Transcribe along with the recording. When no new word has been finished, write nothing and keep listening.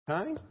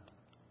time.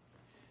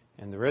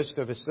 And the rest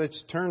of us,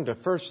 let's turn to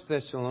 1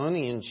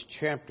 Thessalonians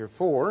chapter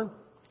 4.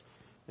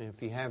 And if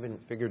you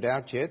haven't figured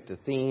out yet, the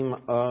theme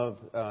of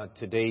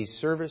today's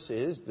service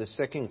is the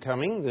second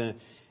coming, the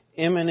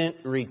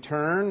imminent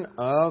return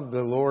of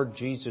the Lord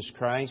Jesus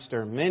Christ.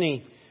 There are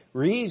many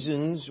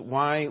reasons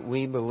why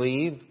we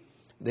believe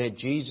that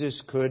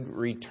Jesus could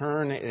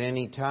return at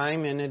any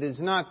time, and it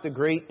is not the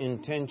great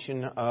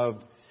intention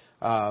of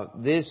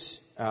this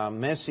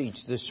message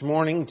this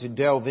morning to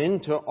delve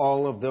into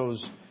all of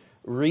those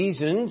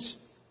reasons,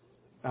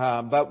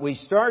 but we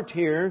start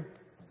here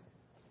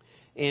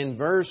in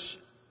verse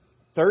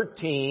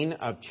 13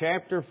 of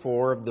chapter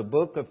 4 of the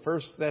book of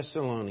 1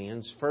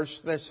 Thessalonians. 1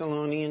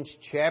 Thessalonians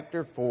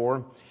chapter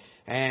 4.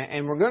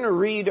 And we're going to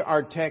read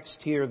our text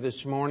here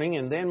this morning,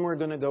 and then we're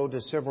going to go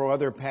to several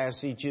other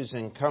passages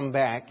and come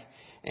back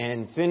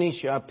and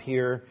finish up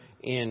here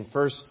in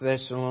 1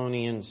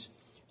 Thessalonians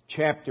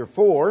chapter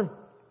 4.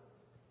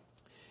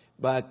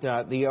 But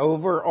the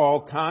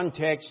overall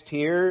context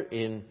here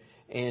in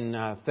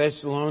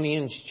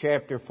Thessalonians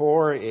chapter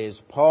 4 is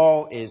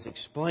Paul is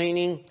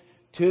explaining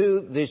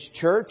to this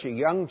church, a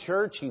young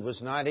church. He was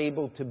not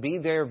able to be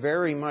there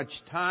very much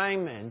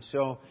time, and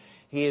so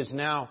he is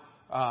now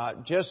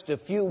just a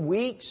few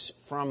weeks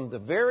from the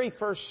very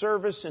first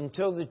service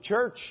until the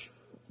church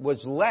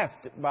was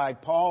left by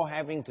Paul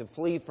having to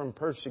flee from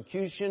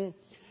persecution.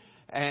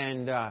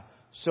 And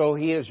so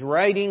he is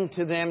writing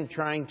to them,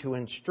 trying to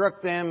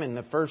instruct them. In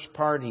the first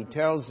part, he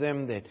tells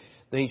them that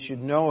they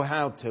should know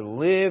how to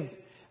live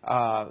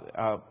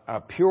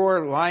a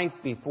pure life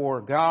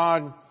before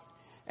God.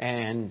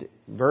 And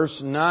verse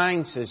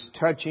 9 says,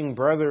 touching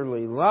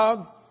brotherly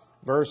love.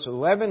 Verse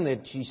 11,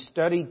 that ye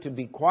study to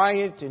be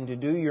quiet and to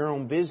do your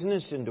own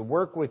business and to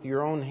work with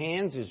your own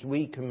hands as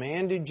we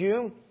commanded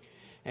you.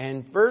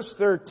 And verse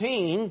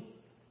 13,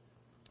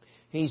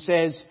 he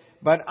says,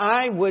 but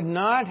I would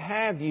not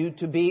have you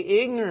to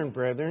be ignorant,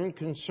 brethren,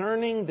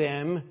 concerning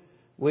them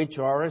which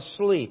are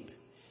asleep,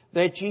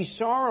 that ye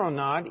sorrow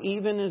not,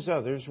 even as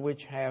others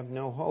which have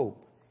no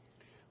hope.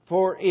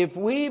 For if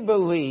we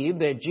believe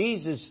that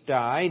Jesus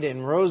died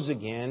and rose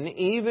again,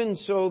 even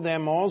so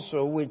them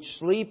also which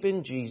sleep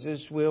in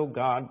Jesus will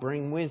God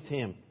bring with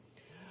Him.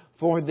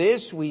 For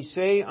this we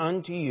say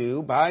unto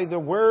you by the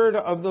word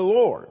of the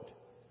Lord,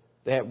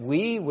 that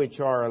we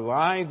which are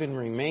alive and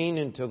remain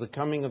until the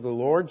coming of the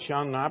Lord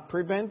shall not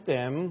prevent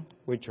them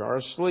which are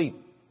asleep.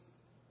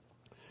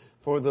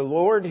 For the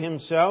Lord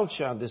Himself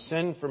shall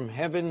descend from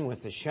heaven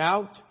with a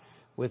shout,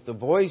 with the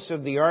voice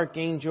of the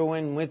archangel,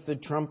 and with the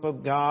trump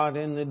of God,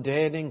 and the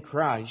dead in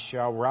Christ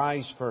shall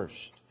rise first.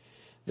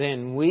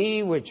 Then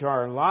we which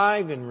are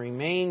alive and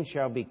remain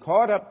shall be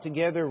caught up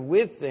together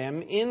with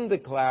them in the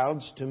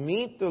clouds to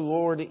meet the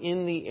Lord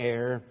in the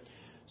air.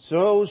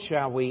 So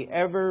shall we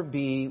ever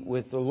be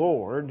with the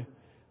Lord.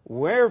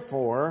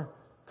 Wherefore,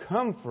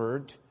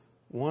 comfort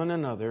one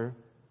another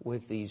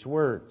with these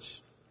words.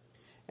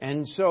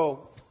 And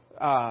so,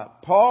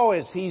 Paul,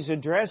 as he's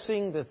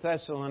addressing the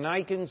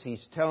Thessalonians,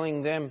 he's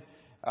telling them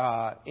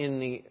in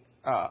the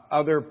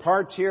other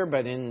parts here,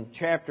 but in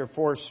chapter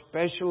 4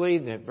 especially,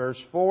 that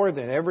verse 4,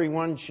 that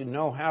everyone should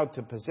know how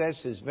to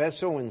possess his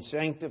vessel in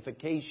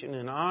sanctification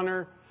and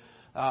honor,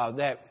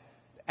 that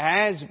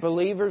as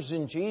believers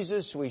in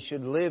Jesus we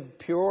should live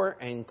pure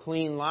and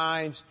clean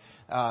lives,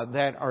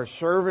 that our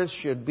service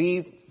should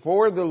be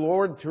for the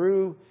Lord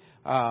through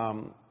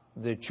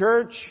the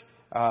church.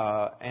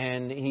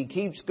 And he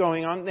keeps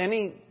going on.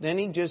 Then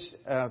he just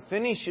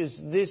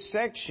finishes this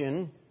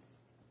section,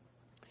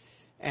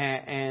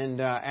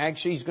 and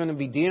actually he's going to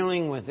be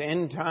dealing with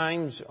end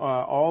times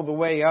all the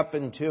way up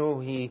until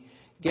he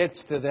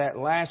gets to that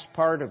last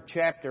part of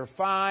chapter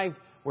 5,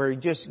 where he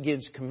just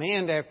gives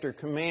command after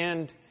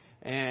command,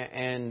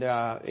 and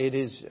it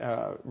is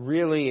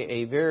really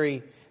a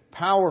very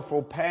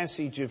powerful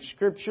passage of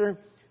Scripture.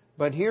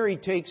 But here he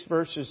takes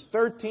verses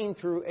 13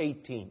 through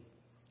 18.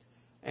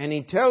 And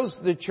he tells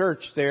the church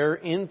there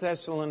in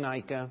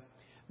Thessalonica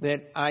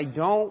that I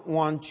don't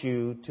want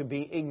you to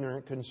be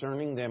ignorant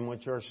concerning them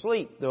which are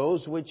asleep,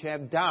 those which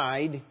have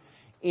died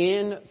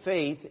in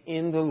faith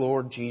in the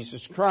Lord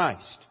Jesus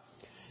Christ.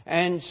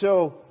 And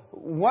so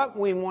what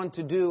we want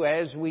to do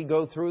as we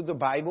go through the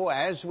Bible,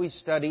 as we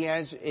study,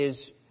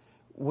 is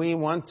we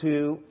want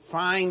to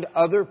find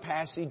other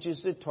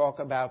passages that talk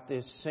about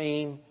this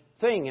same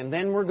thing. And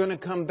then we're going to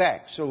come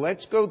back. So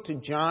let's go to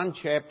John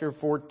chapter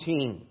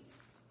 14.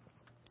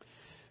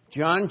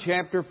 John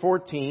chapter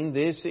 14,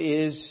 this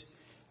is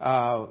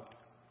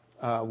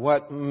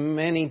what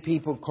many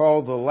people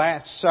call the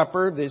Last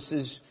Supper. This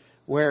is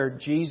where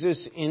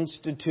Jesus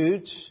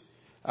institutes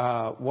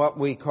what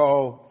we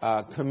call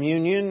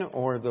communion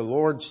or the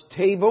Lord's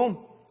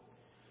table.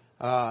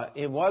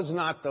 It was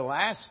not the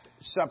Last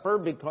Supper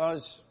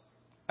because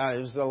it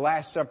was the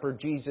Last Supper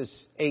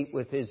Jesus ate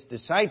with His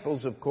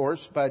disciples, of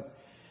course, but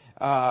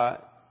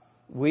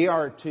we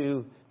are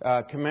to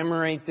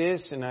commemorate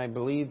this, and I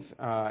believe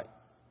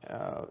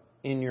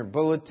in your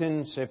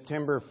bulletin,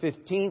 September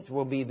 15th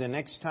will be the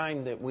next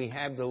time that we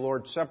have the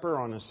Lord's Supper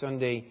on a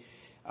Sunday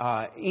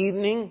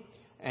evening.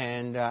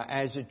 And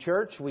as a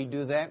church, we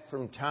do that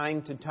from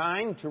time to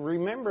time to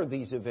remember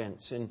these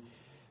events. And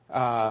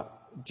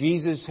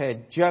Jesus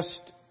had just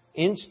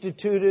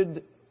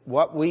instituted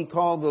what we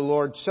call the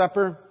Lord's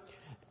Supper,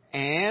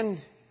 and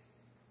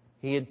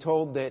He had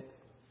told that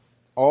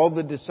all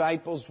the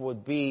disciples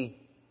would be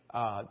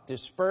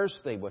dispersed,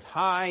 they would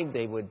hide,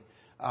 they would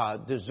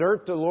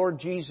desert the Lord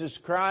Jesus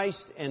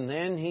Christ. And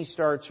then He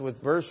starts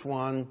with verse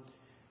 1,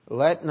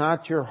 "Let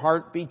not your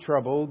heart be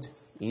troubled.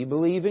 Ye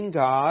believe in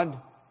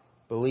God,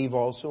 believe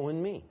also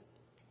in me.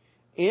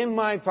 In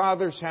my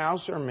Father's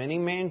house are many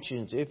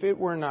mansions. If it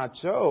were not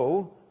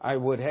so, I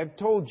would have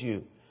told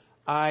you.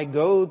 I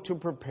go to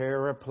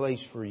prepare a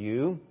place for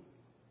you.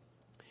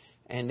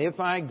 And if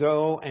I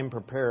go and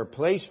prepare a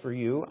place for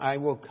you, I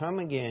will come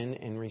again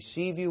and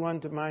receive you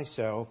unto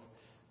myself,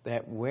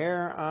 that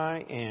where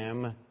I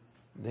am,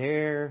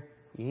 there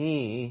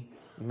ye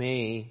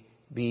may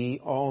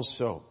be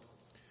also."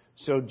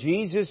 So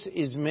Jesus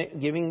is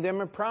giving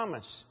them a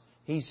promise.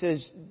 He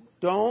says,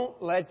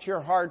 don't let your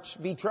hearts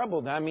be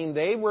troubled. I mean,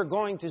 they were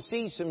going to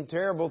see some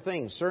terrible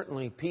things.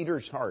 Certainly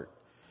Peter's heart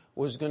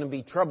was going to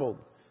be troubled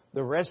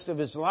the rest of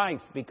his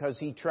life because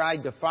he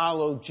tried to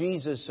follow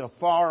Jesus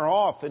afar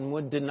off and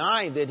would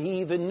deny that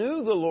he even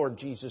knew the Lord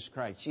Jesus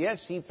Christ.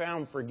 Yes, he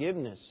found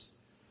forgiveness.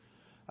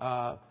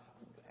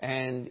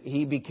 And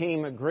he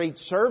became a great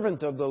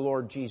servant of the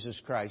Lord Jesus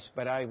Christ.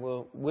 But I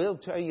will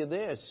tell you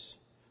this.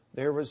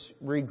 There was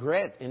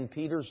regret in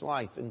Peter's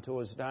life until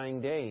his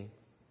dying day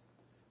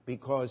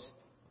because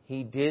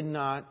he did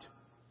not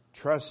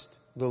trust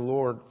the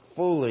Lord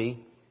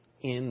fully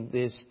in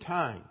this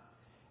time.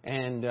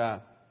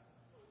 And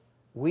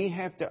we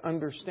have to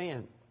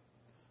understand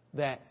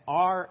that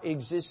our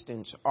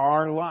existence,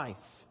 our life,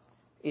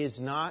 is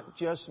not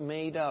just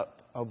made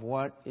up of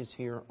what is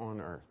here on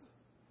earth.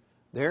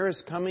 There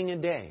is coming a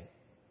day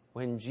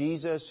when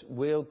Jesus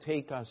will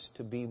take us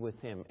to be with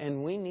Him.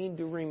 And we need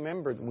to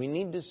remember, we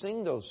need to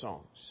sing those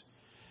songs.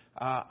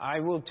 I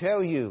will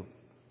tell you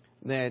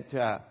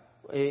that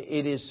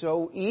it is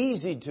so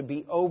easy to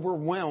be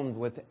overwhelmed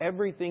with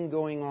everything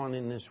going on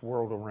in this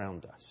world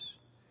around us.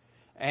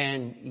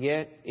 And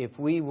yet, if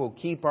we will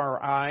keep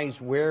our eyes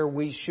where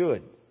we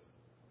should.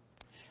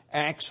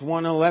 Acts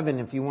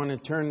 1:11, if you want to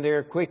turn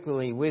there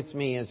quickly with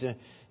me,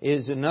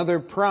 is another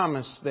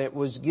promise that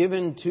was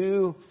given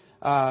to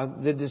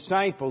the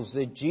disciples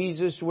that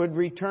Jesus would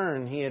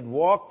return. He had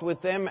walked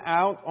with them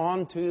out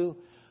onto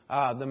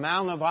the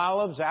Mount of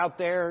Olives out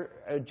there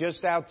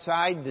just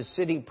outside the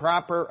city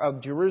proper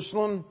of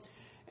Jerusalem.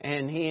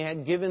 And He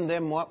had given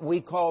them what we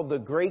call the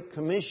Great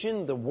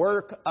Commission, the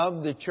work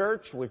of the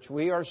church, which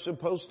we are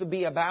supposed to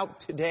be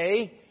about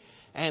today.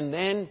 And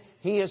then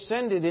He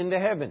ascended into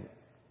heaven.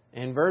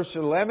 In verse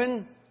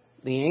 11,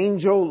 the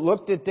angel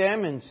looked at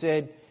them and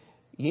said,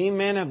 "Ye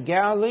men of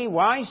Galilee,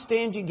 why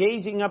stand ye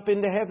gazing up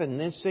into heaven?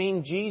 This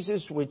same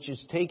Jesus which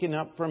is taken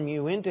up from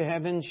you into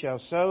heaven shall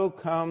so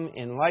come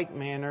in like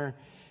manner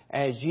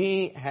as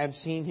ye have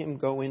seen Him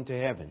go into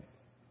heaven."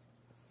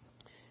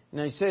 And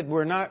I said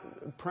we're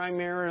not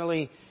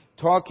primarily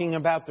talking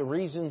about the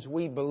reasons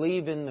we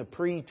believe in the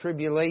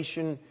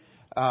pre-tribulation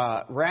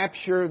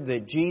rapture,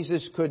 that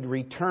Jesus could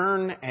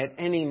return at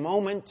any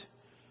moment.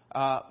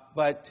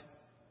 But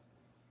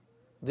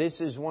this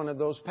is one of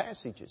those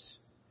passages.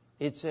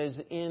 It says,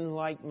 in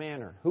like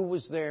manner. Who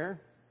was there?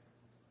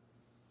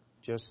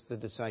 Just the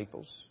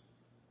disciples.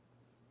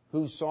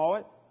 Who saw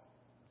it?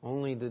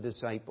 Only the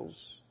disciples.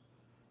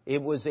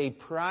 It was a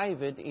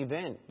private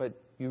event, but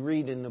you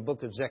read in the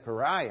book of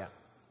Zechariah,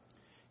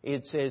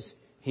 it says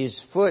His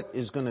foot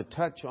is going to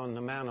touch on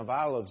the Mount of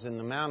Olives, and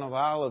the Mount of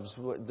Olives,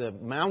 the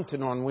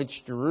mountain on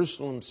which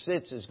Jerusalem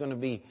sits, is going to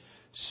be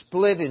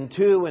split in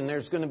two, and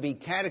there's going to be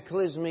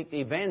cataclysmic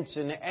events,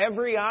 and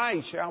every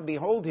eye shall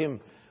behold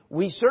Him.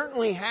 We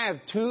certainly have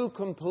two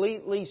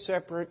completely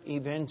separate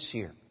events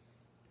here.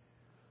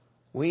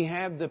 We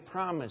have the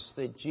promise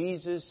that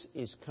Jesus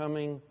is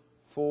coming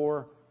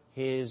for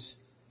His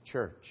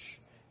church.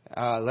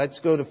 Let's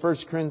go to 1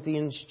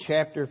 Corinthians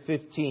chapter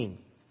 15.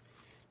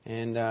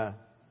 And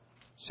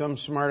some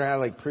smart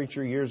aleck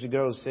preacher years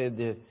ago said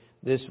that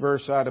this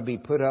verse ought to be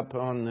put up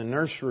on the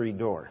nursery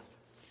door.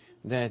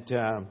 That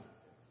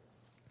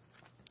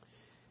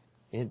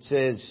it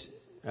says,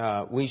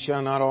 "We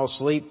shall not all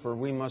sleep, for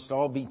we must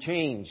all be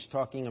changed,"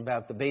 talking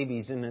about the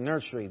babies in the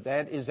nursery.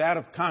 That is out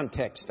of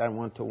context. I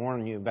want to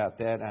warn you about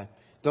that. I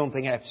don't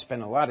think I have to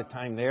spend a lot of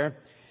time there.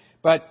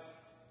 But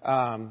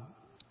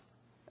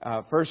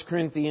 1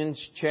 Corinthians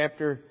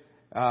chapter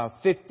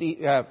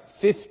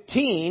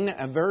 15,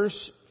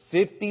 verse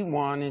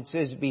 51, it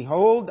says,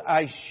 "Behold,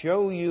 I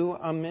show you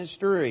a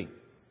mystery.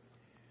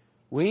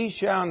 We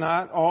shall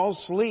not all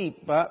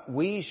sleep, but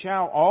we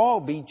shall all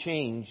be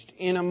changed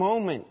in a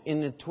moment,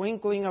 in the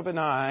twinkling of an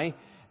eye,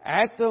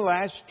 at the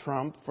last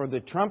trump. For the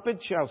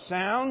trumpet shall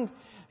sound,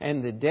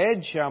 and the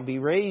dead shall be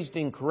raised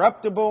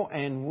incorruptible,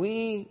 and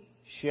we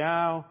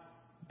shall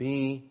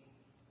be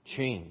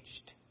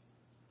changed."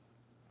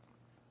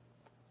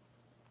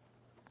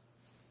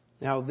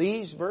 Now,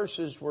 these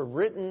verses were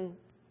written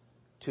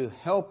to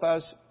help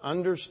us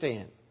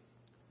understand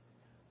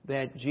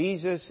that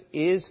Jesus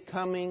is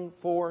coming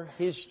for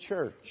His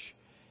church.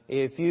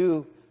 If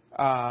you,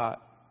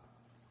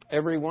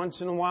 every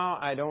once in a while,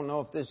 I don't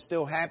know if this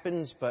still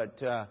happens,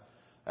 but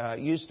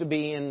used to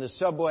be in the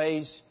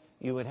subways,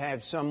 you would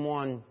have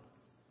someone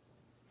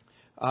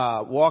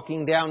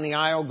walking down the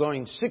aisle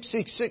going,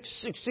 666,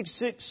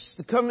 666,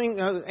 the coming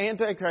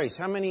Antichrist.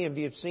 How many of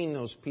you have seen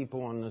those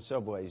people on the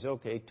subways?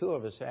 Okay, 2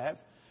 of us have.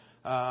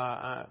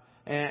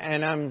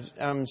 And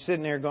I'm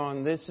sitting there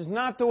going, this is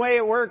not the way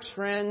it works,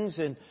 friends.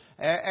 And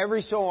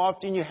every so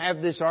often you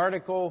have this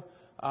article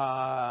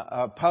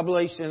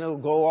published, and it'll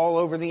go all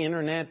over the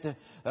internet.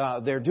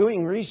 They're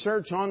doing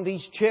research on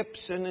these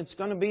chips, and it's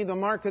going to be the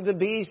mark of the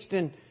beast.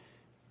 And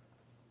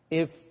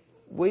if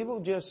we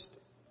will just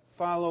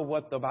follow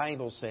what the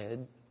Bible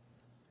said,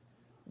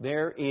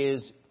 there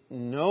is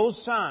no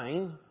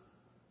sign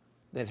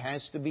that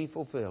has to be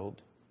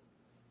fulfilled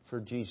for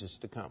Jesus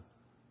to come.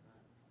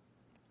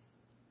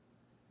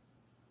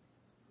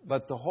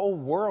 But the whole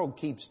world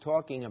keeps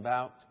talking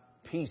about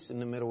peace in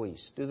the Middle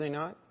East, do they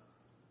not?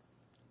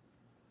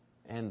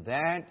 And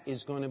that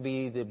is going to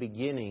be the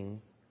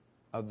beginning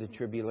of the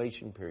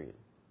tribulation period.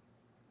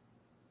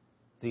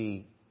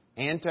 The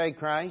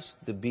Antichrist,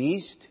 the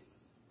beast,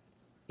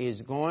 is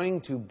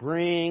going to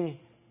bring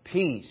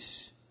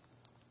peace,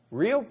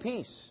 real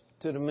peace,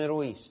 to the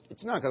Middle East.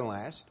 It's not going to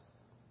last,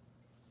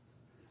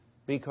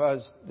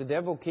 because the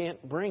devil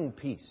can't bring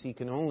peace. He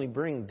can only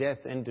bring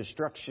death and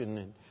destruction.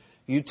 And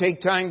you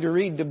take time to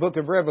read the book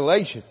of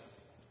Revelation,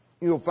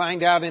 you'll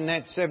find out in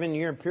that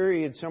 7-year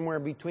period,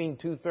 somewhere between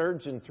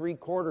 2/3 and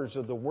 3/4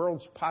 of the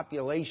world's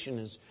population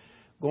is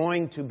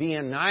going to be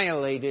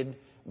annihilated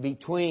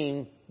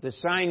between the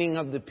signing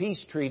of the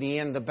peace treaty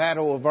and the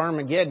Battle of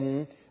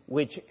Armageddon,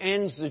 which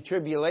ends the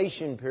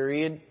tribulation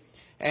period.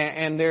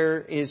 And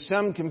there is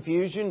some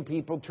confusion.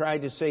 People try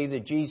to say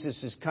that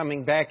Jesus is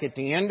coming back at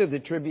the end of the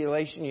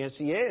tribulation. Yes,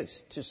 He is,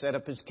 to set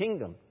up His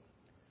kingdom.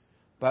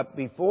 But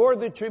before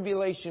the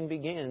tribulation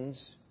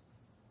begins,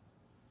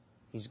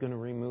 He's going to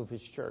remove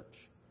His church.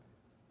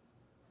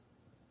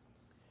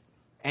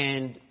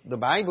 And the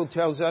Bible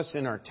tells us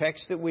in our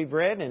text that we've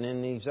read and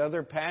in these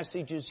other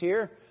passages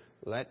here,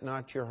 let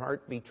not your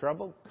heart be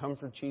troubled.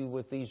 Comfort you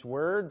with these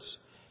words,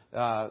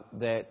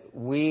 that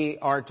we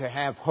are to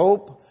have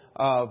hope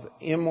of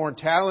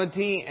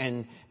immortality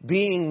and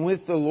being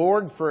with the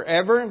Lord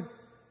forever.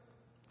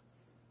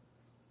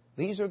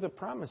 These are the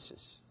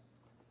promises.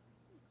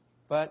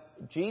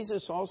 But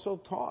Jesus also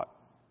taught.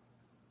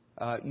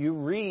 You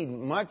read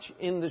much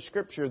in the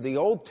Scripture. The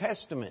Old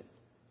Testament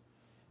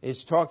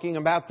is talking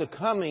about the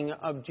coming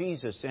of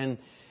Jesus.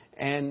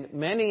 And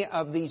many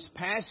of these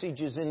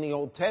passages in the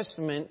Old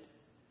Testament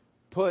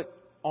put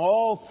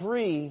all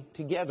 3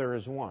 together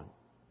as one.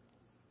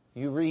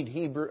 You read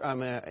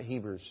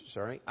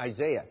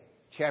Isaiah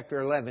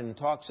chapter 11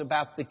 talks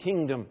about the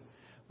kingdom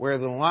where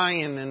the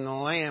lion and the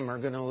lamb are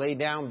going to lay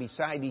down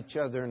beside each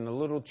other, and the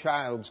little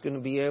child's going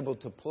to be able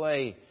to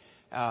play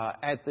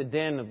at the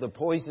den of the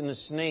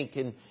poisonous snake.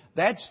 And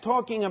that's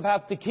talking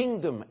about the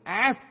kingdom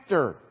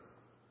after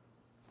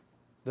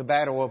the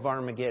Battle of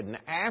Armageddon,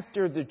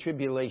 after the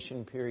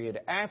tribulation period,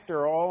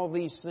 after all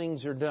these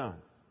things are done.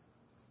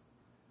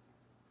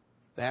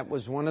 That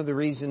was one of the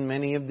reasons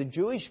many of the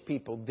Jewish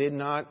people did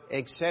not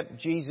accept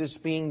Jesus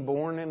being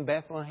born in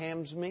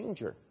Bethlehem's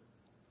manger,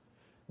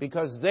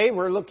 because they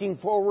were looking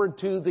forward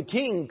to the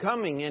king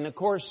coming. And of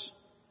course,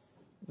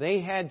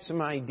 they had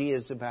some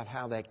ideas about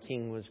how that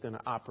king was going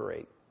to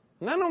operate.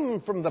 None of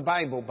them from the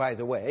Bible, by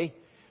the way.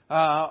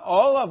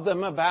 All of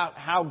them about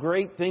how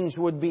great things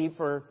would be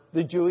for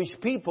the Jewish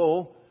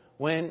people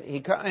when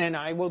He comes. And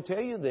I will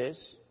tell you this.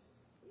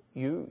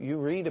 You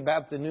read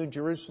about the New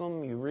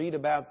Jerusalem. You read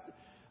about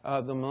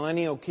the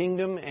millennial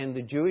kingdom, and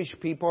the Jewish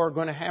people are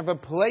going to have a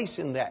place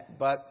in that.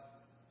 But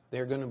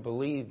they're going to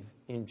believe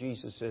in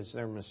Jesus as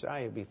their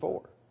Messiah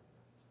before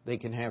they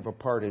can have a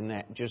part in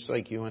that, just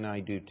like you and I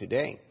do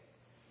today.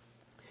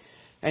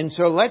 And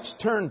so let's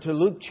turn to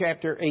Luke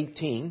chapter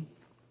 18.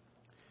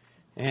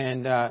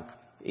 And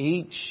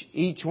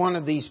each one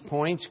of these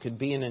points could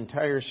be an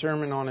entire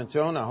sermon on its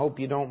own. I hope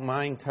you don't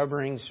mind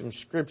covering some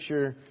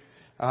Scripture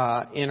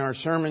in our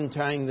sermon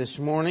time this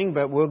morning.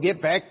 But we'll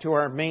get back to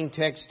our main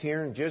text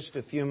here in just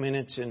a few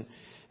minutes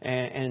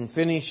and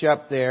finish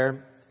up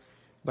there.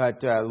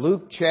 But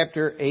Luke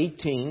chapter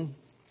 18.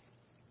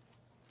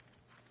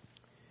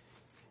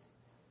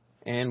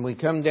 And we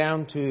come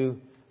down to,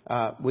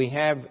 we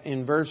have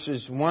in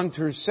verses 1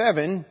 through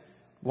 7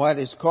 what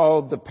is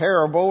called the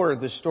parable, or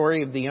the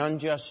story of the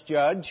unjust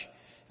judge.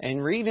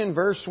 And read in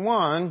verse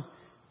 1,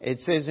 it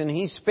says, "And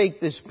He spake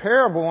this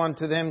parable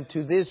unto them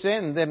to this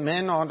end, that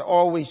men ought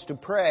always to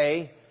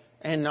pray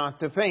and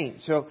not to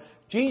faint." So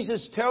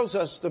Jesus tells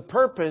us the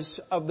purpose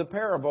of the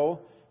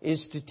parable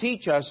is to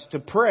teach us to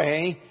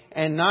pray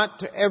and not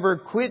to ever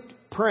quit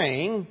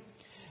praying.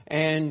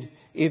 And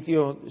if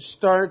you'll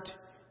start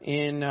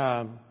in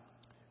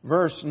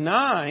verse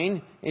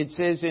 9, it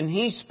says, "And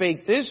he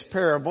spake this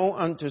parable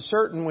unto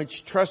certain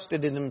which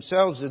trusted in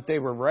themselves that they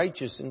were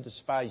righteous and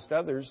despised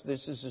others."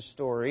 This is a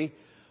story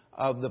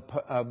of the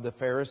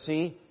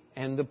Pharisee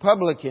and the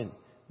publican.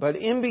 But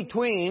in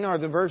between are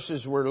the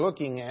verses we're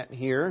looking at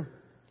here.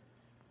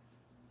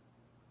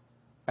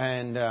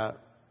 And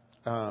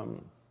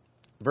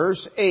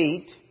verse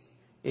 8,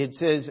 it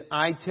says,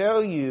 "I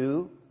tell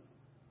you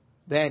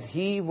that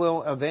he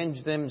will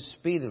avenge them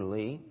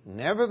speedily.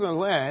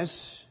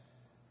 Nevertheless,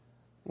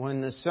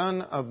 when the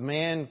Son of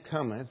Man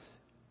cometh,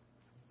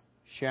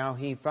 shall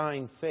he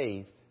find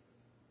faith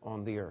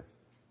on the earth?"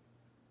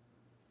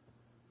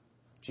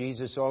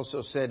 Jesus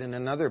also said in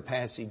another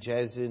passage,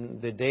 "As in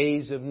the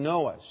days of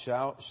Noah,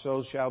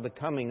 so shall the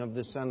coming of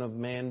the Son of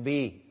Man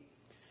be."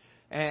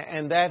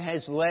 And that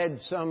has led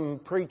some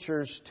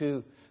preachers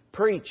to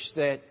preach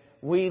that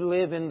we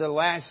live in the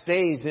last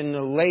days in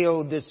the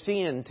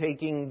Laodicean,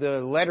 taking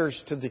the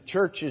letters to the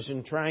churches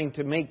and trying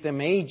to make them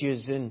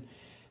ages. And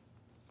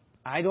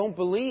I don't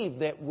believe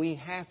that we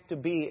have to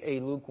be a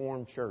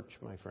lukewarm church,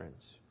 my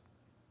friends.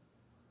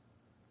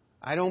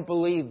 I don't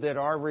believe that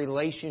our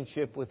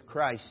relationship with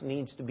Christ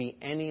needs to be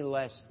any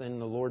less than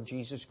the Lord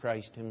Jesus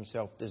Christ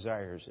Himself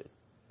desires it.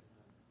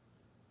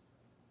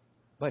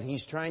 But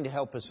He's trying to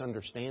help us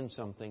understand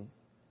something.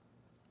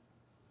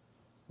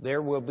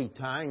 There will be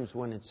times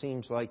when it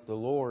seems like the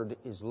Lord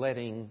is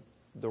letting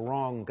the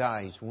wrong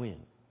guys win.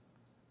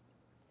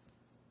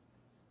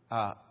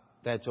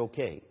 That's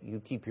okay. You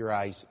keep your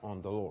eyes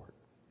on the Lord.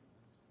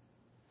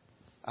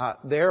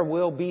 There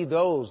will be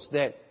those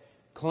that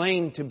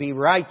claim to be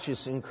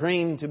righteous and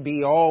claim to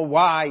be all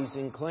wise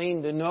and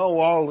claim to know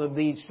all of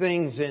these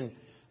things, and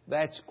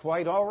that's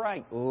quite all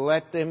right.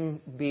 Let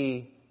them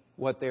be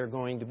what they're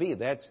going to be.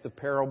 That's the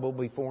parable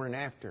before and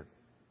after.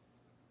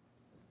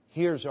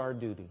 Here's our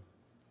duty.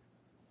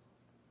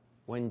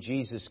 When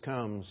Jesus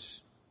comes,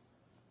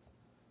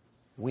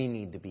 we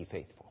need to be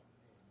faithful.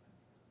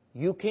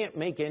 You can't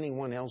make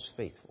anyone else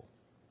faithful,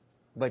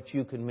 but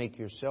you can make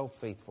yourself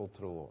faithful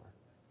to the Lord.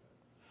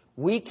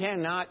 We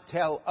cannot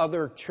tell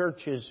other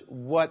churches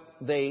what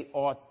they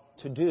ought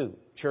to do.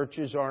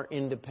 Churches are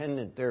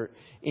independent. They're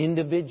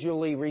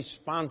individually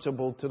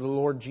responsible to the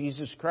Lord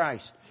Jesus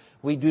Christ.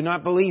 We do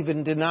not believe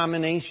in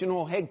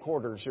denominational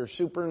headquarters or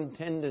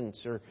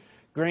superintendents or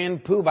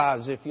grand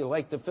poobahs, if you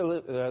like the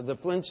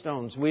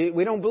Flintstones.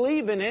 We don't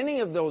believe in any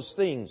of those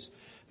things.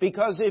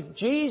 Because if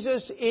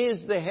Jesus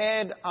is the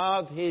head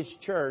of His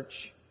church,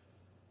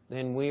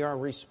 then we are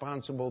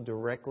responsible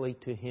directly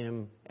to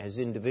Him as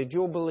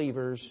individual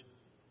believers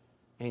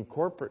and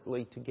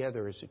corporately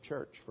together as a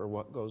church for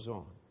what goes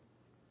on.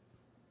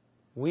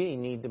 We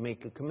need to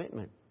make a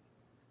commitment.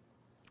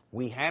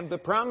 We have the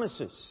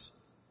promises.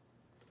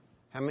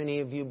 How many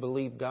of you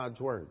believe God's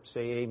Word?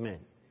 Say amen.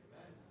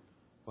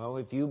 Well,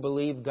 if you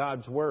believe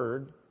God's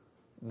Word,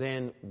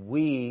 then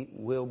we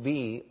will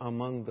be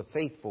among the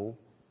faithful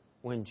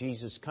when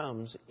Jesus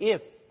comes,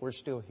 if we're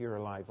still here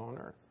alive on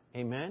earth.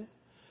 Amen?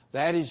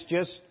 That is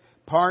just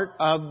part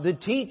of the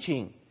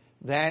teaching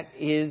that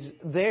is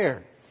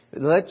there.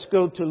 Let's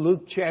go to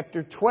Luke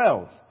chapter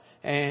 12.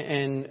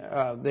 And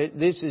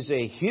this is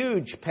a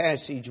huge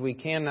passage. We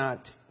cannot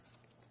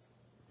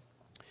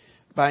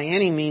by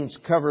any means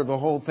cover the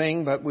whole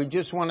thing, but we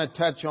just want to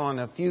touch on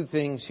a few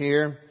things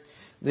here.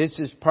 This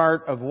is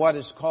part of what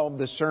is called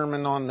the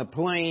Sermon on the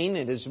Plain.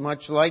 It is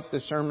much like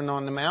the Sermon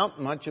on the Mount,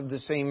 much of the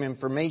same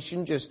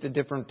information, just a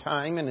different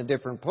time and a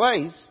different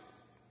place.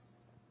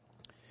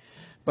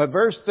 But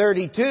verse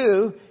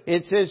 32,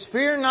 it says,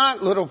 "Fear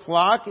not, little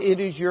flock, it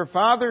is your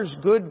Father's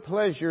good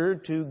pleasure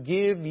to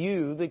give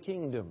you the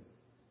kingdom."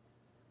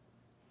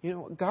 You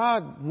know,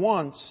 God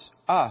wants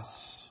us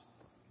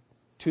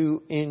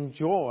to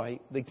enjoy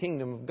the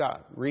kingdom of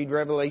God. Read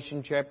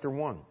Revelation chapter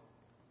 1.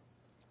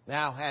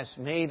 "Thou hast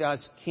made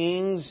us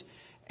kings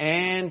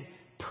and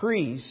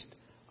priests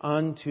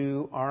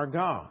unto our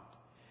God."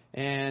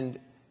 And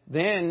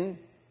then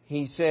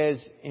he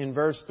says in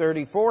verse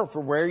 34,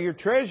 "For where your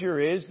treasure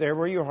is, there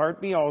will your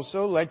heart be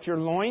also. Let your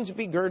loins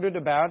be girded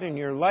about and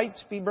your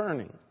lights be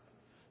burning."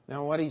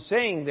 Now what he's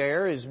saying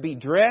there is be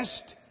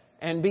dressed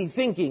and be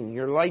thinking.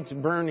 Your lights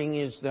burning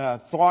is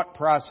the thought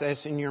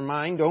process in your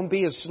mind. Don't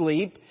be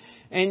asleep.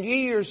 "And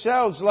ye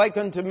yourselves like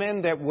unto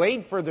men that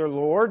wait for their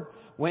Lord,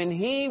 when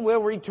He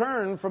will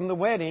return from the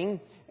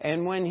wedding,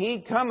 and when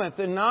He cometh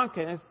and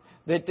knocketh,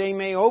 that they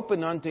may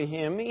open unto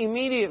Him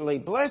immediately.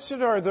 Blessed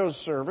are those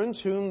servants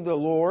whom the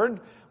Lord,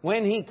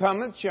 when He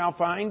cometh, shall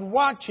find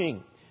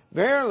watching.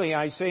 Verily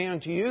I say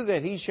unto you,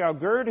 that He shall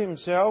gird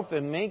Himself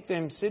and make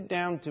them sit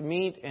down to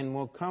meat, and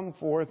will come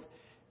forth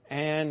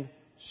and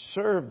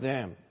serve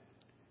them."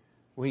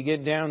 We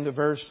get down to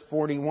verse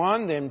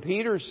 41. "Then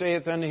Peter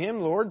saith unto Him,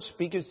 Lord,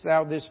 speakest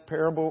Thou this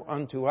parable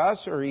unto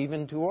us, or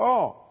even to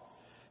all?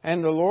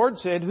 And the Lord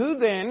said, Who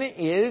then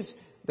is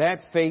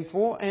that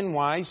faithful and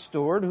wise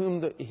steward,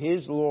 whom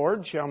his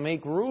Lord shall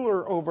make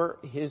ruler over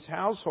his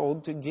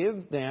household, to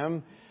give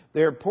them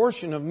their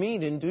portion of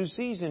meat in due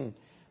season?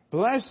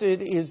 Blessed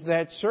is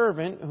that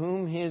servant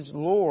whom his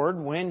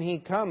Lord, when he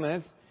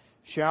cometh,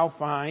 shall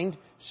find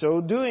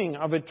so doing.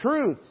 Of a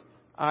truth,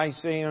 I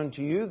say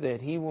unto you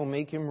that He will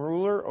make him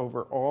ruler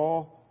over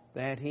all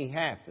that he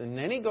hath. And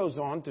then he goes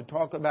on to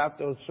talk about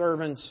those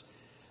servants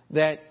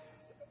that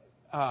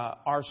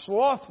are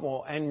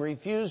slothful and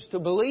refuse to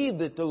believe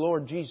that the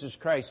Lord Jesus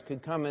Christ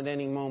could come at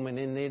any moment,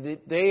 and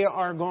that they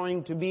are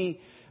going to be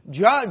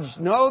judged.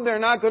 No, they're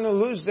not going to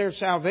lose their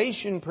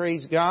salvation,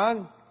 praise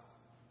God.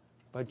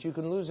 But you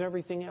can lose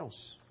everything else.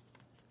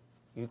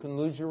 You can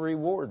lose your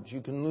rewards.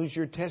 You can lose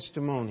your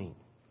testimony.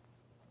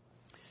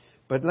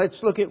 But let's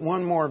look at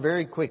one more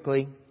very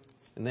quickly,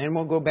 and then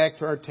we'll go back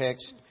to our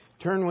text.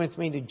 Turn with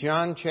me to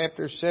John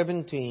chapter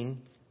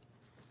 17.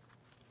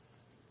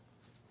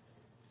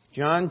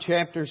 John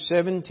chapter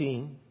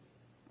 17.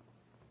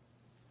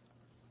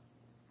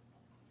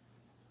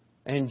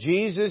 And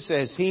Jesus,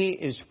 as He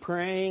is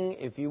praying,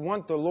 if you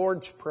want the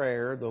Lord's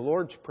Prayer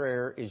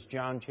is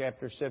John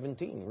chapter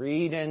 17.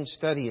 Read and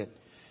study it.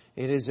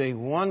 It is a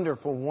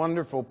wonderful,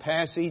 wonderful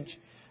passage.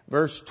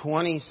 Verse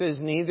 20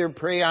 says, Neither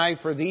pray I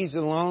for these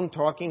alone,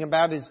 talking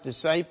about His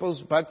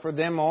disciples, but for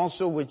them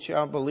also which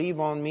shall believe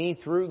on Me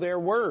through their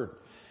word.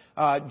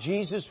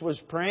 Jesus was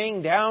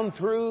praying down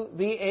through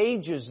the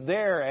ages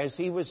there as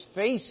He was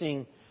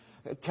facing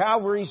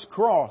Calvary's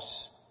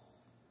cross,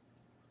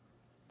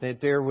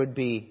 that there would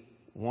be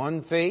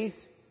one faith,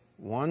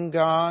 one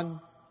God.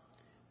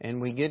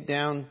 And we get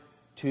down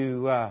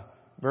to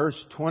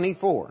verse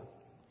 24.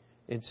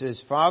 It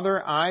says,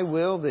 Father, I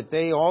will that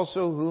they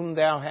also whom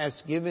Thou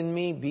hast given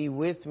Me be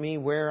with Me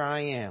where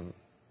I am,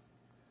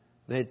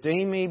 that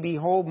they may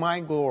behold My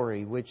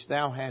glory which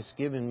Thou hast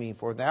given Me,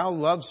 for Thou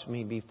lovest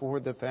Me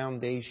before the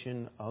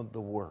foundation of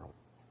the world.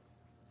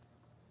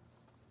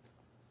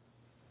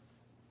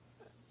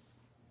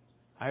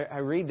 I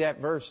read that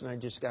verse and I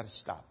just got to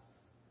stop.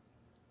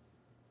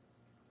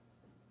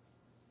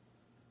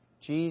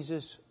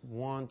 Jesus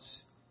wants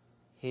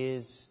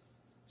His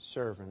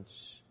servants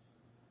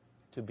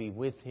to be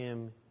with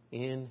Him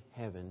in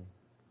heaven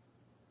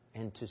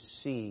and to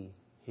see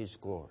His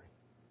glory.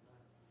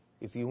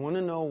 If you want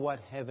to know what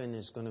heaven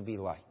is going to be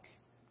like,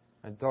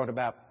 I thought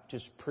about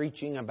just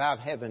preaching about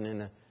heaven,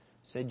 and I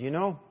said,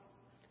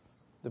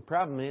 the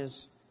problem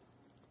is,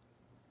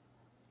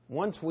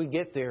 once we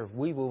get there,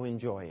 we will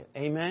enjoy it.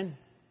 Amen?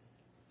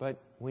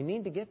 But we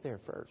need to get there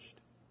first.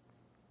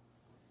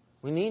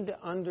 We need to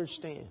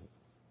understand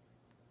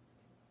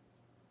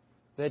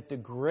that the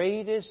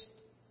greatest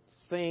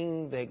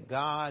thing that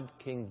God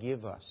can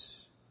give us,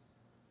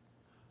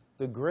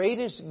 the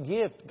greatest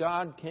gift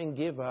God can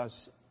give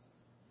us,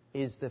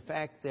 is the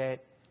fact that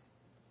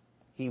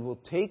He will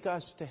take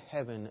us to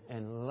heaven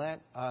and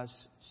let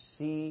us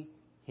see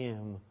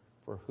Him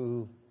for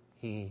who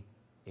He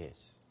is.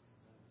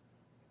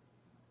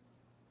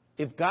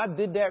 If God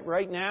did that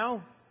right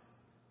now,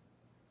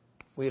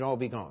 we'd all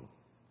be gone.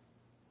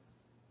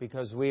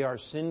 Because we are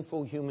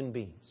sinful human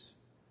beings.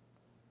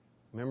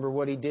 Remember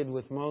what He did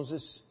with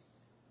Moses?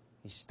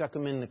 He stuck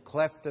him in the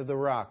cleft of the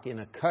rock, in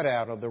a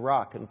cutout of the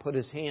rock, and put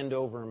His hand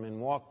over him and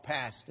walked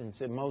past and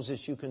said,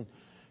 Moses, you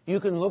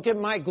can look at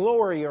My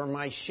glory or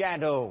My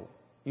shadow.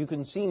 You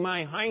can see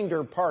My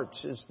hinder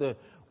parts, is the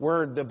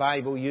word the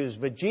Bible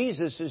used. But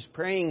Jesus is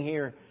praying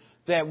here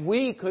that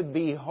we could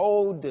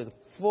behold the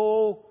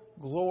full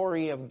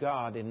glory of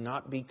God and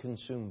not be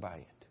consumed by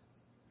it.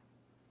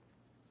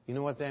 You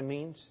know what that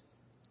means?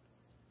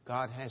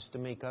 God has to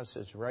make us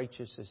as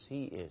righteous as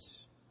He is.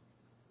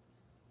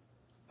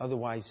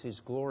 Otherwise, His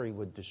glory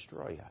would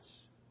destroy us.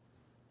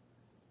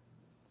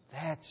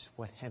 That's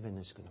what heaven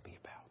is going to be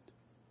about.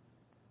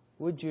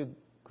 Would you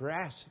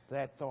grasp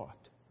that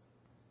thought?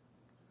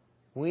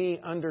 We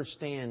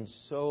understand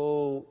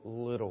so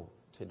little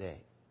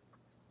today.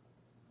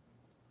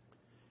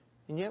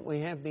 And yet we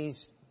have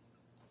these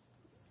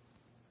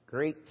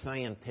great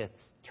scientists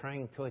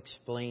trying to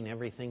explain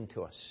everything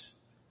to us.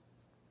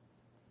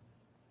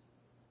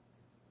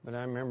 But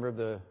I remember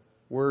the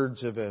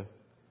words of a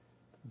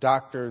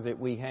doctor that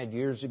we had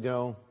years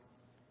ago,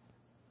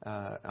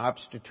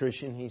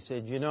 obstetrician. He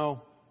said,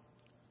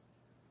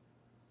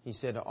 he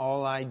said,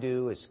 all I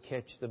do is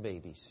catch the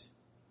babies.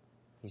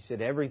 He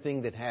said,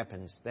 everything that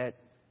happens,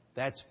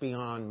 that's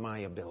beyond my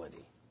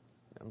ability.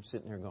 I'm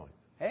sitting there going,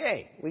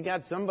 hey, we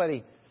got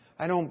somebody.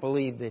 I don't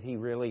believe that he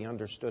really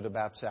understood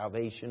about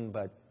salvation,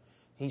 but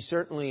he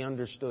certainly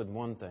understood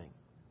one thing.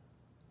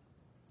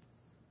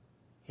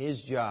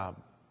 His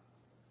job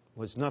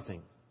was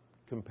nothing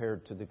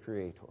compared to the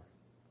Creator.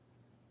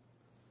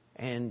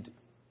 And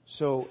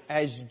so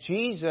as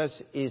Jesus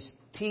is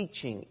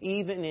teaching,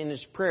 even in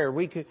His prayer,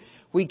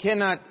 we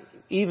cannot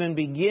even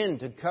begin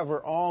to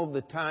cover all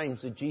the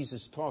times that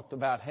Jesus talked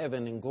about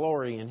heaven and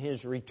glory and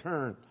His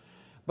return.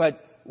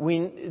 But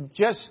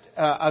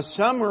a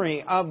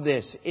summary of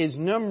this is,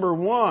 number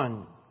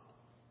one,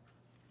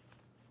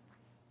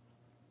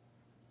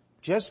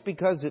 just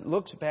because it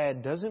looks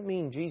bad doesn't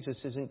mean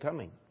Jesus isn't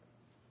coming.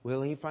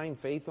 Will He find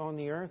faith on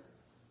the earth?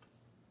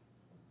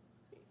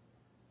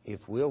 If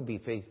we'll be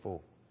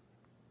faithful,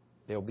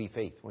 there'll be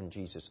faith when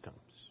Jesus comes.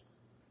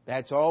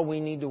 That's all we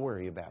need to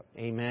worry about.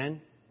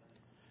 Amen?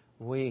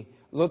 We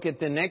look at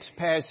the next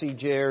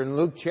passage there in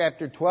Luke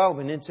chapter 12,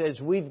 and it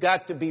says we've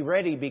got to be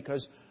ready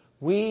because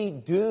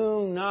we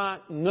do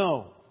not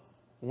know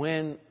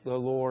when the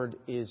Lord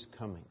is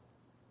coming.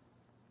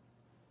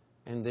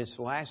 And this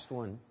last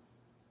one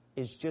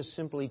is just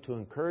simply to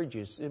encourage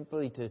you,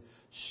 simply to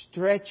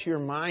stretch your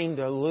mind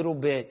a little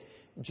bit.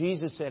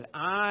 Jesus said,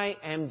 I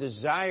am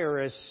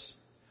desirous,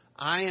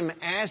 I am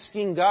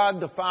asking God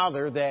the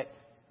Father that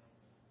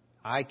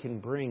I can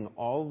bring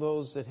all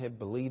those that have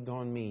believed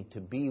on me to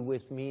be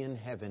with me in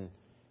heaven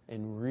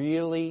and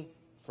really,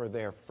 for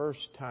their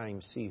first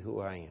time, see who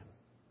I am.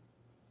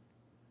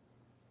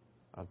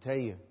 I'll tell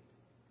you,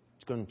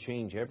 it's going to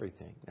change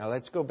everything. Now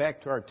let's go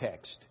back to our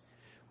text.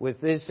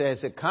 With this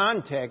as a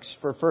context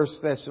for 1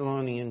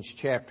 Thessalonians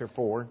chapter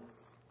 4.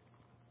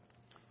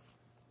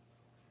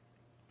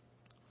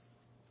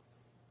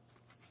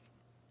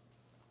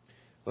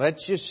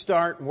 Let's just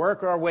start,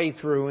 work our way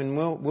through, and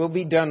we'll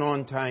be done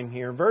on time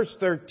here. Verse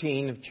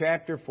 13 of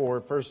chapter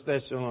 4, 1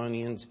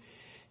 Thessalonians,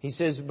 he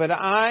says, But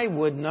I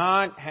would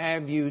not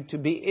have you to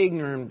be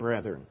ignorant,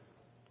 brethren.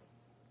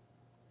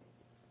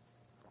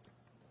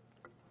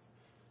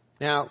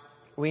 Now,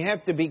 we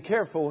have to be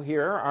careful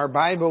here. Our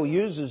Bible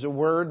uses a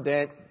word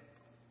that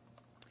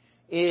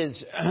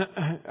is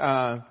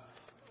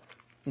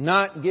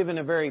not given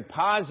a very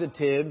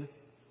positive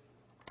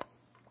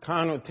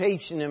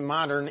connotation in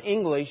modern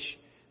English.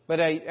 But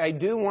I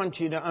do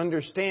want you to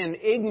understand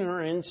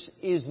ignorance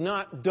is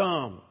not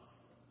dumb.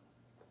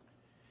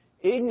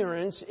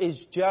 Ignorance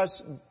is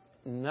just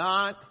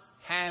not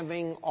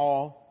having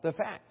all the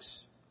facts.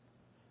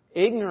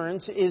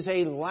 Ignorance is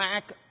a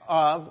lack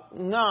of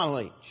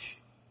knowledge.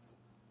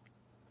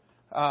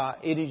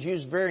 It is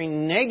used very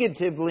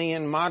negatively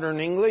in modern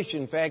English.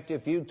 In fact,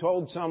 if you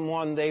told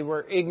someone they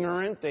were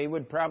ignorant, they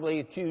would probably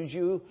accuse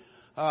you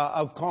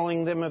of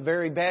calling them a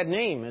very bad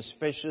name,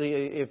 especially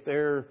if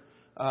they're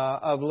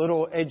of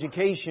little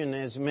education,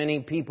 as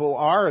many people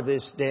are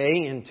this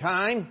day and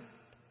time.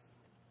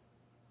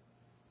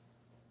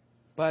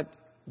 But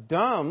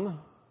dumb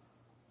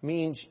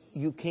means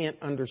you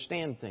can't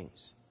understand things.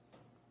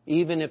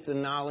 Even if the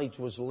knowledge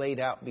was laid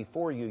out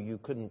before you, you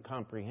couldn't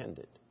comprehend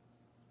it.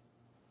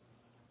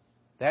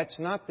 That's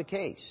not the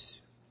case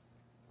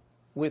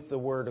with the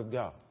Word of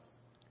God.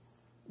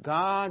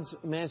 God's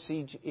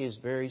message is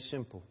very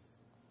simple.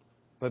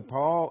 But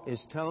Paul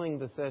is telling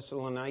the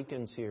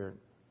Thessalonians here,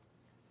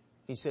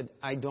 he said,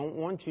 I don't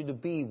want you to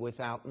be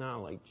without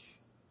knowledge.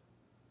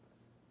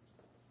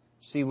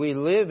 See, we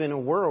live in a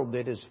world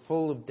that is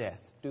full of death,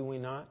 do we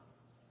not?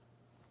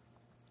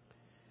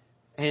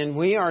 And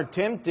we are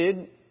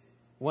tempted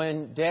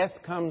when death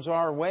comes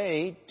our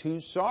way to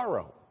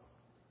sorrow.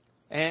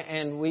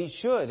 And we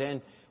should.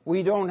 And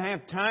we don't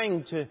have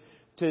time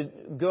to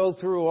go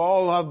through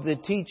all of the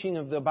teaching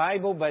of the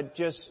Bible, but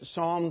just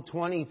Psalm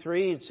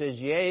 23, it says,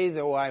 Yea,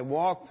 though I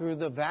walk through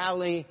the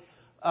valley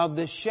of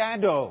the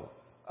shadow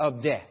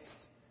of death.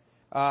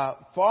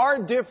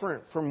 Far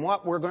different from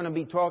what we're going to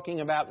be talking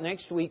about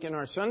next week in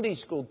our Sunday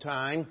school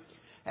time.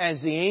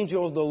 As the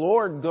angel of the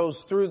Lord goes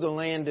through the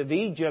land of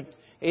Egypt,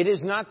 it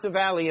is not the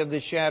valley of the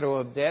shadow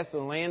of death. The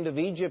land of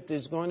Egypt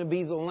is going to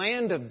be the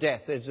land of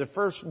death, as the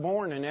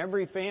firstborn in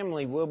every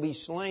family will be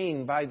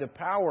slain by the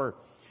power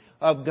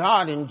of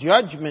God in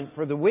judgment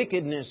for the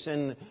wickedness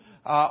and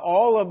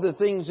all of the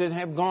things that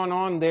have gone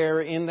on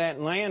there in that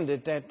land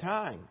at that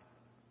time.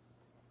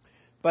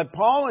 But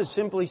Paul is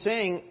simply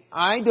saying,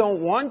 I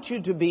don't want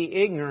you to be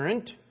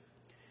ignorant.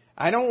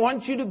 I don't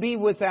want you to be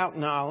without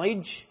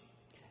knowledge.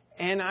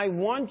 And I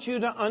want you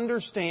to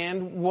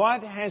understand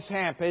what has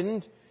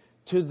happened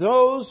to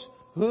those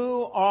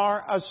who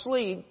are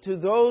asleep, to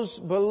those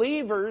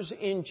believers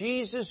in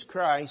Jesus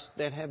Christ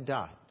that have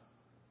died.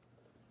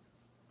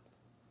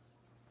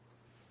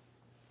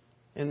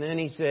 And then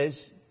he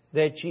says,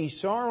 that ye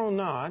sorrow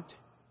not,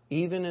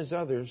 even as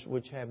others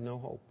which have no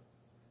hope.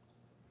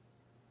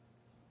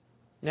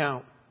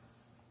 Now,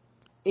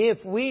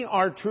 if we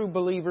are true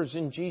believers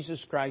in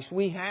Jesus Christ,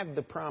 we have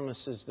the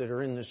promises that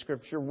are in the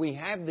Scripture. We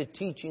have the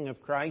teaching of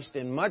Christ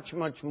and much,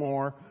 much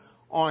more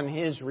on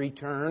His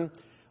return.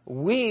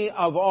 We,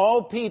 of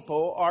all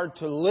people, are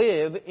to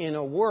live in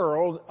a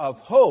world of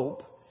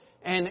hope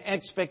and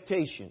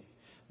expectation.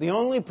 The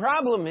only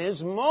problem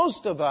is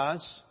most of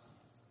us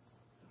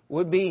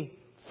would be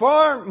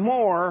far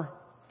more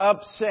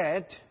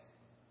upset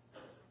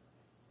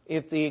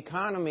if the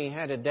economy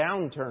had a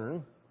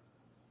downturn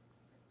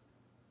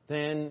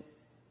than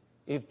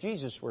if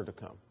Jesus were to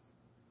come.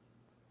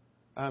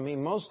 I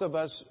mean, most of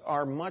us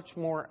are much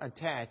more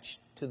attached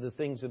to the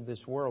things of this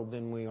world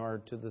than we are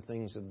to the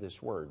things of this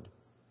Word.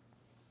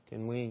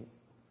 Can we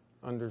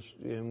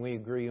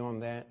agree on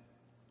that?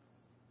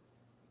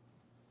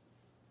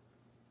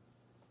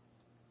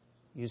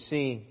 You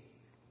see,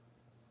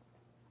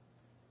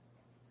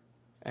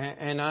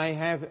 and I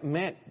have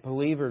met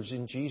believers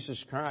in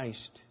Jesus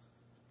Christ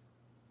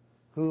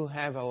who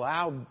have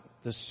allowed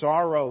the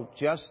sorrow,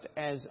 just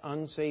as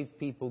unsaved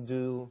people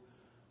do,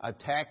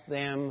 attack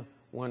them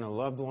when a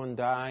loved one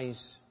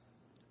dies,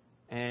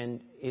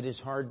 and it is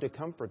hard to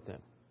comfort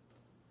them.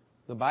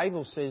 the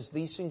Bible says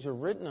these things are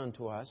written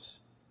unto us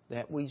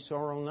that we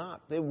sorrow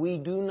not, that we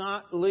do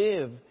not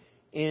live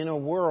in a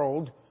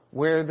world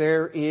where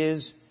there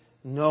is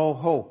no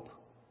hope.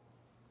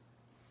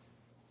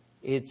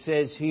 It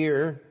says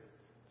here,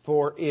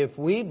 for if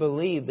we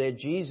believe that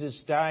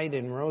Jesus died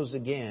and rose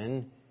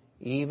again,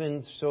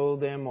 even so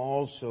them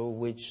also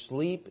which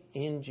sleep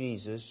in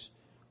Jesus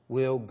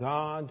will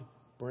God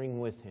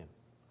bring with Him.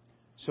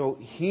 So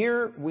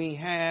here we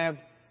have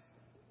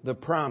the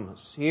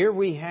promise. Here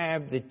we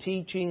have the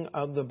teaching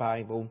of the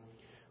Bible.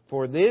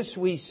 For this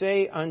we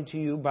say unto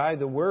you by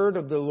the word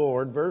of the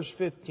Lord, verse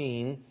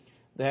 15,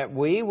 that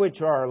we which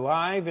are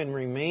alive and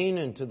remain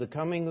unto the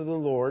coming of the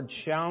Lord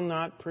shall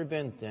not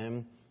prevent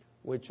them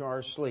which are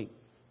asleep.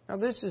 Now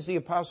this is the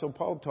Apostle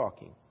Paul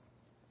talking.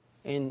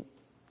 And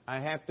I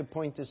have to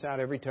point this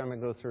out every time I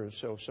go through,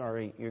 so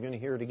sorry, you're going to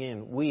hear it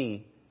again.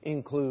 We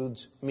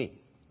includes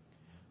me.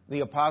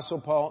 The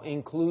Apostle Paul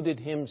included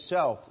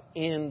himself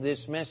in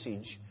this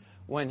message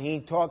when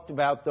he talked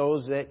about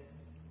those that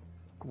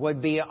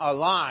would be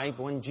alive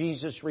when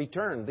Jesus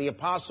returned. The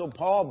Apostle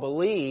Paul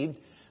believed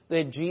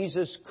that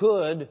Jesus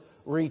could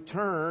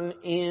return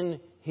in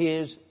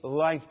His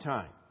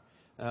lifetime.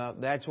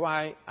 That's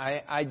why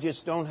I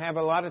just don't have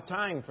a lot of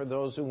time for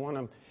those who want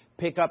to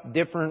pick up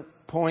different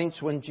points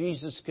when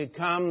Jesus could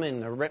come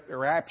and the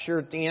rapture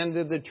at the end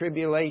of the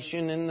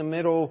tribulation, in the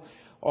middle,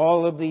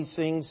 all of these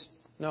things.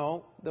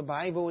 No, the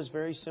Bible is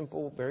very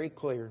simple, very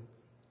clear.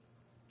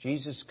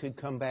 Jesus could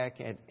come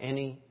back at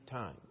any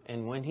time.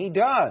 And when He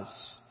does,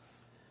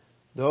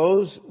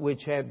 those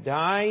which have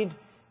died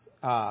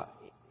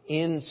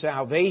in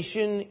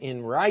salvation,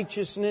 in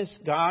righteousness,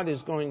 God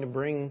is going to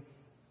bring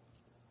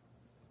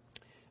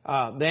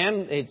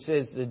them. It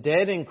says, the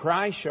dead in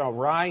Christ shall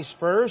rise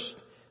first.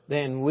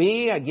 Then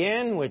we,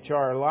 again, which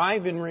are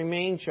alive and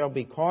remain, shall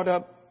be caught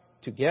up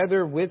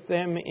together with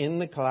them in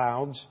the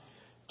clouds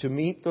to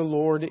meet the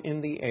Lord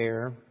in the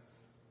air.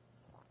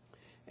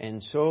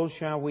 And so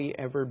shall we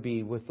ever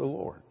be with the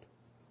Lord.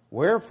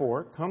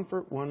 Wherefore,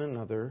 comfort one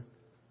another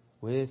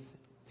with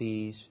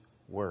these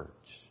words.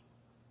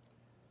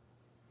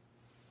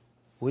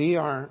 We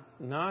are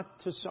not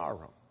to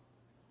sorrow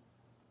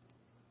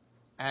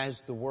as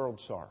the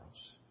world sorrows.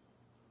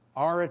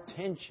 Our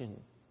attention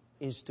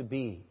is to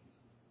be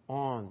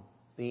on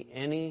the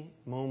any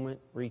moment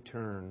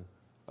return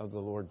of the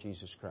Lord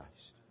Jesus Christ.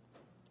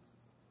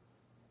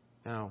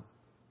 Now,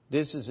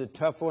 this is a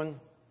tough one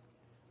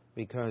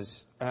because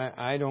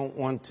I don't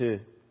want to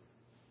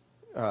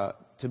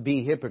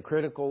be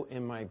hypocritical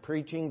in my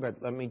preaching,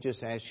 but let me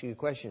just ask you a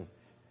question.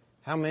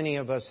 How many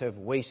of us have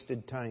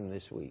wasted time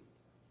this week?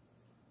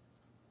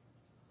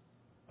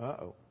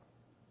 Uh-oh.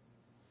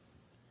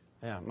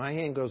 Yeah, my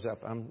hand goes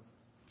up.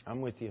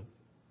 I'm with you.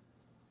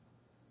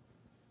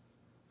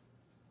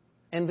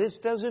 And this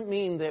doesn't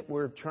mean that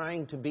we're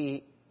trying to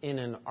be in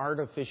an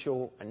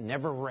artificial,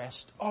 never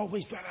rest,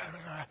 always.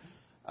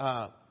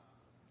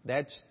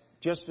 That's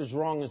just as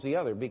wrong as the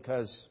other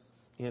because,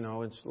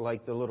 it's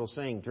like the little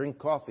saying, drink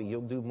coffee,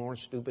 you'll do more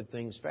stupid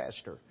things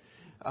faster.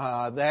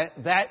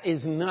 That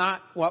is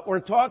not what we're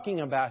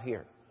talking about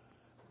here.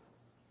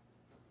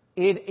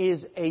 It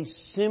is a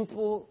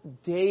simple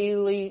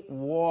daily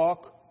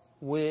walk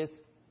with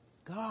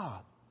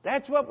God.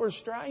 That's what we're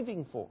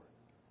striving for.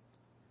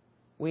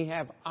 We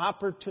have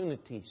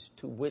opportunities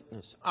to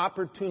witness,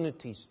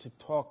 opportunities to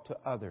talk to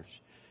others.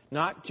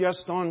 Not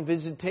just on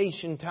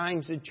visitation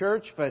times at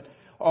church, but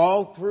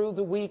all through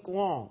the week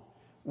long.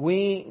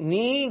 We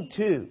need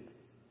to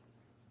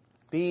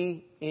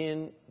be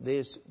in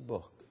this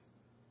book.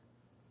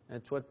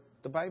 That's what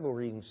the Bible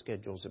reading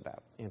schedule is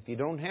about. And if you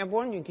don't have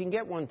one, you can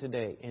get one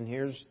today.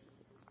 And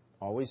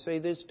always say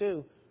this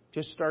too,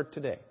 just start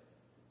today.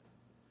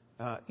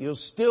 You'll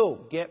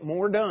still get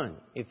more done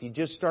if you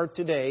just start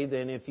today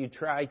than if you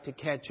try to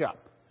catch up.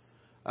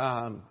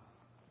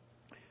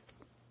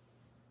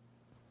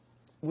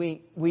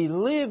 We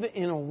live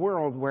in a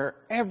world where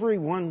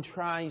everyone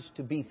tries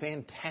to be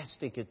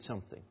fantastic at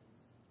something.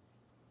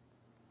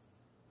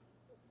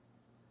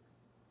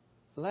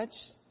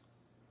 Let's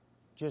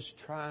just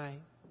try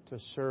to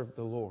serve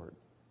the Lord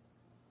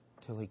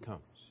till He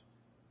comes.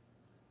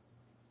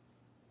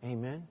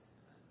 Amen?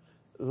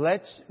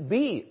 Let's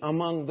be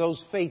among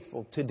those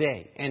faithful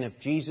today. And if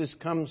Jesus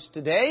comes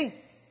today,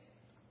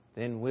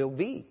 then we'll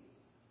be.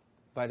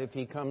 But if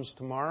He comes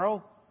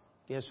tomorrow,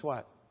 guess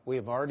what? We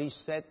have already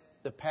set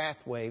the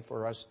pathway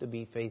for us to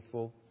be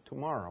faithful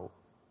tomorrow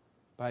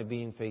by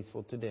being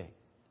faithful today.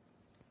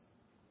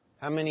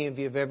 How many of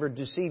you have ever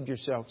deceived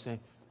yourself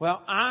saying,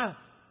 well,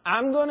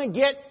 I'm going to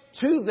get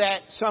to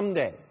that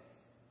someday.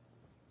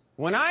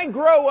 When I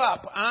grow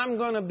up, I'm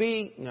going to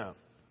be... No.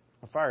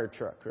 A fire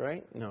truck,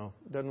 right? No,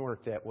 it doesn't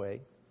work that way.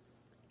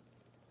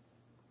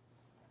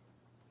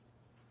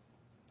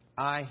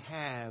 I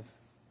have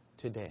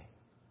today.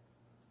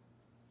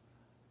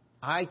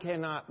 I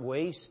cannot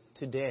waste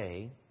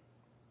today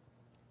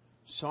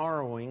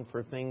sorrowing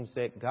for things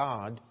that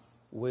God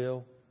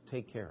will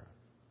take care of.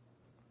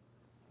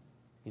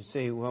 You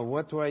say, well,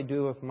 what do I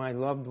do if my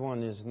loved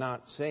one is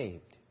not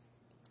saved?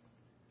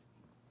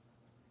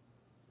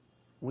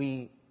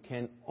 we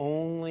can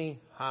only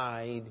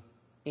hide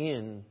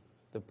in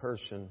the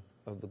person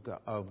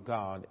of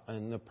God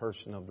and the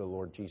person of the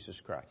Lord Jesus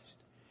Christ.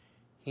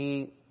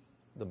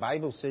 The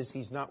Bible says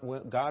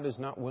God is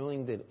not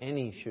willing that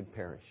any should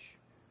perish.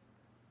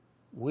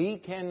 We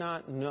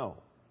cannot know.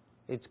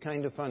 It's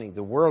kind of funny.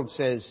 The world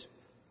says,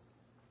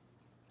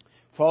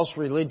 false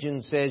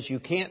religion says you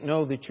can't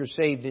know that you're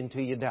saved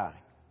until you die.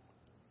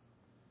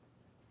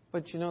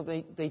 But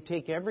they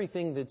take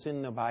everything that's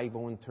in the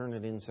Bible and turn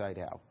it inside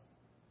out.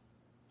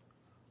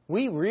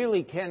 We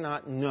really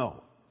cannot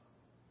know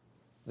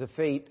the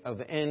fate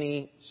of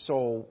any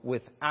soul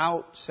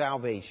without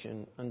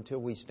salvation until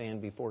we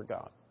stand before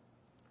God.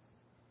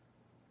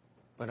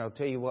 But I'll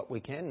tell you what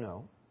we can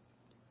know.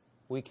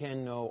 We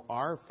can know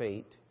our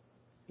fate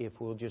if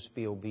we'll just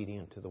be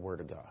obedient to the Word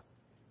of God.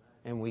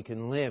 And we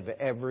can live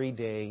every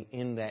day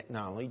in that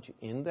knowledge,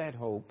 in that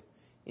hope,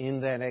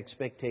 in that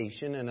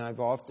expectation. And I've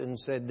often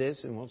said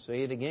this, and we'll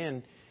say it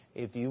again.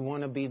 If you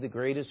want to be the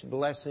greatest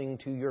blessing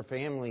to your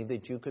family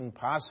that you can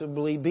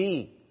possibly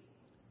be,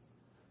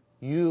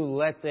 you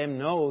let them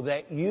know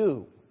that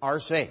you are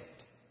saved.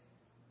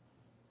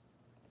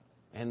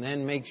 And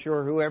then make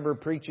sure whoever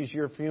preaches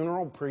your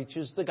funeral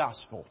preaches the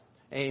gospel.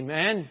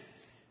 Amen?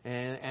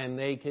 And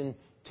they can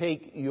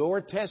take your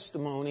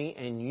testimony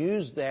and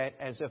use that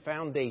as a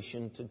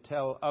foundation to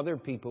tell other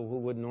people who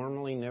would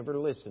normally never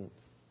listen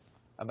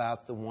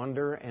about the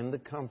wonder and the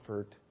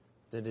comfort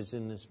that is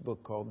in this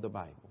book called the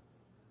Bible.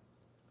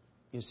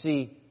 You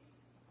see,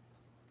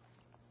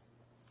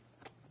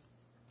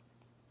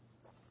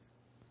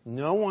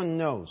 no one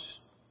knows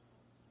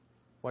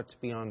what's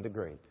beyond the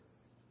grave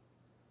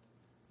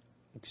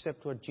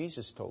except what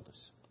Jesus told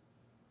us.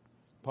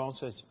 Paul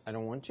says, I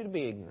don't want you to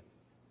be ignorant.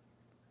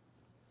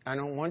 I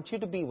don't want you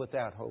to be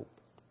without hope.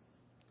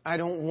 I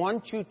don't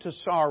want you to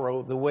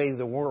sorrow the way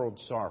the world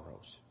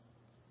sorrows.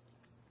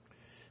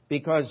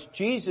 Because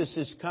Jesus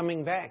is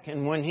coming back.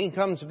 And when He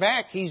comes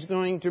back, He's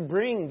going to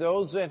bring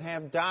those that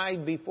have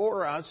died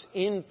before us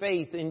in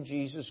faith in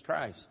Jesus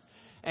Christ.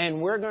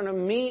 And we're going to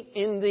meet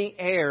in the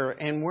air.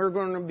 And we're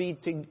going to be,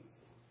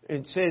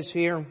 it says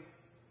here,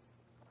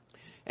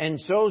 and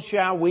so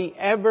shall we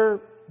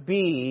ever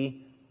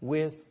be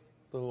with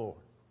the Lord.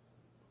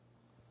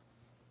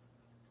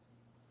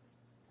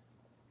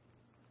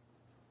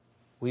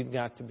 We've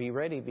got to be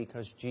ready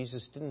because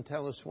Jesus didn't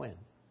tell us when.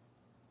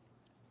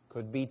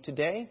 Could be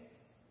today.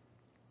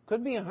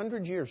 Could be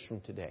 100 years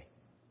from today.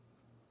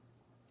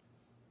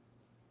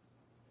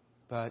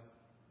 But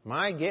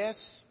my guess,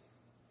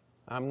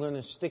 I'm going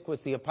to stick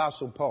with the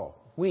Apostle Paul.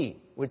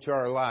 We, which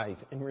are alive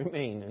and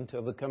remain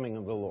until the coming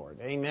of the Lord.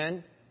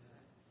 Amen?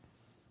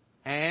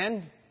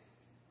 And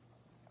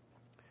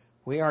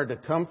we are to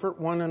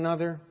comfort one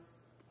another.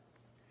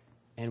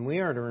 And we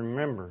are to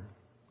remember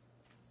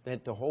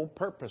that the whole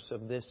purpose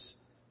of this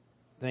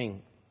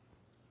thing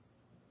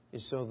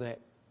is so that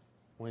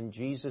when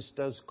Jesus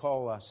does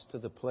call us to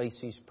the place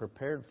He's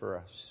prepared for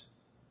us,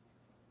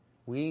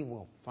 we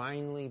will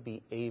finally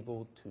be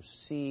able to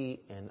see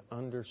and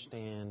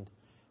understand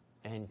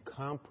and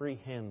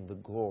comprehend the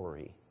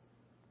glory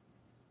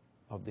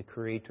of the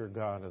Creator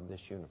God of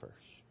this universe.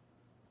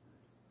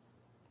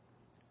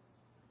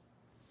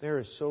 There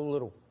is so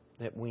little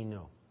that we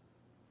know.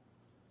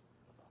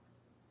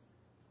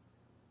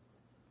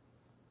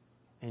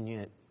 And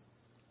yet,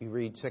 you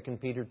read 2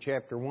 Peter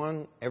chapter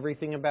 1,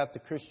 everything about the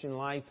Christian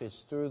life is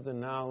through the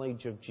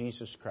knowledge of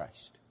Jesus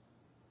Christ.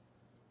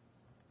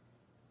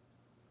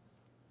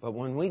 But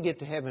when we get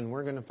to heaven,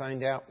 we're going to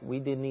find out we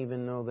didn't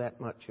even know that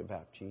much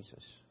about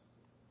Jesus.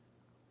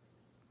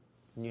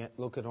 And yet,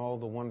 look at all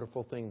the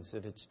wonderful things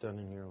that it's done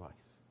in your life.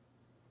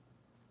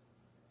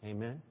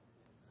 Amen?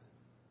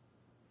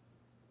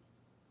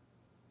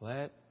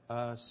 Let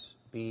us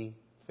be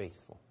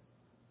faithful.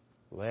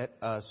 Let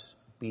us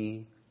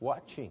be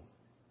watching.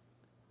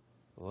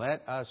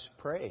 Let us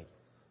pray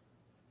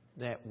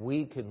that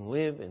we can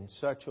live in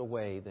such a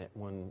way that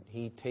when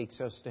He takes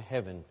us to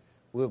heaven,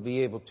 we'll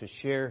be able to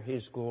share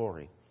His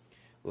glory.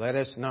 Let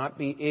us not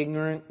be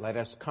ignorant. Let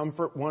us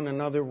comfort one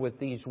another with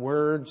these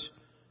words.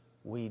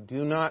 We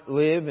do not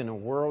live in a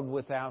world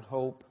without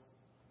hope,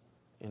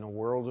 in a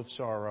world of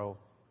sorrow.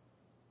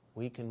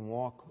 We can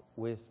walk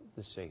with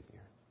the Savior.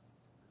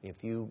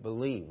 If you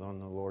believe on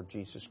the Lord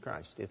Jesus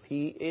Christ. If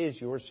He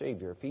is your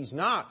Savior. If He's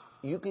not,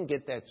 you can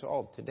get that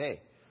solved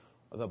today.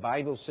 The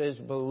Bible says,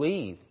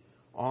 believe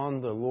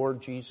on the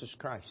Lord Jesus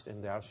Christ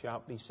and thou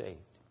shalt be saved.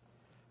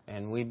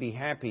 And we'd be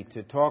happy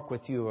to talk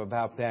with you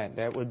about that.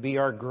 That would be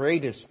our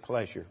greatest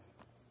pleasure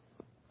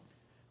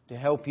to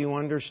help you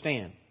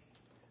understand.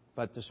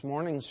 But this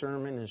morning's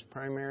sermon is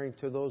primary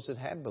to those that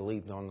have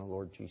believed on the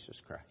Lord Jesus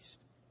Christ.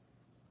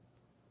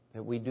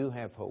 That we do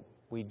have hope.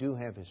 We do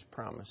have His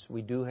promise.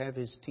 We do have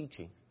His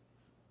teaching.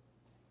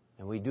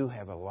 And we do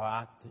have a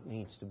lot that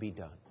needs to be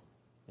done.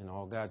 And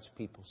all God's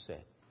people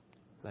said,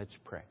 let's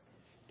pray.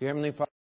 Dear Heavenly Father,